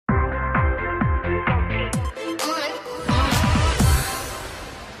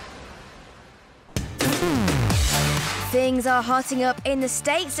Things are hotting up in the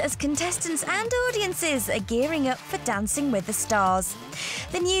States as contestants and audiences are gearing up for Dancing with the Stars.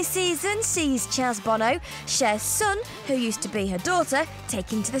 The new season sees Chaz Bono, Cher's son, who used to be her daughter,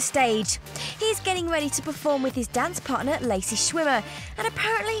 taken to the stage. He's getting ready to perform with his dance partner Lacey Schwimmer, and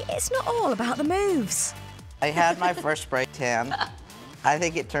apparently it's not all about the moves. I had my first spray tan. I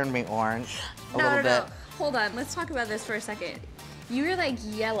think it turned me orange a little bit. No. Hold on, let's talk about this for a second. You were like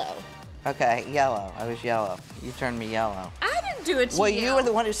yellow. Okay, yellow. I was yellow. You turned me yellow. I didn't do it to you. Well, you were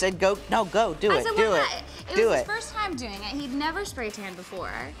the one who said go. No, go. Do it. Do it. It was his first time doing it. He'd never spray tanned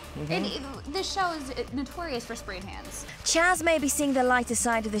before. And this show is notorious for spray tans. Chaz may be seeing the lighter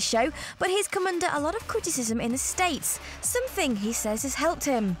side of the show, but he's come under a lot of criticism in the States. Something he says has helped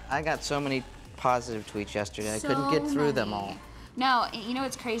him. I got so many positive tweets yesterday. I couldn't get through them all. No, you know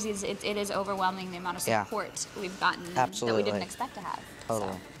what's crazy is it is overwhelming the amount of support we've gotten that we didn't expect to have.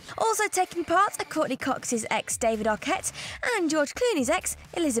 Totally. So. Also taking part are Courtney Cox's ex David Arquette and George Clooney's ex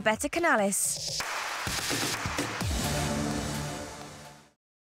Elisabetta Canales.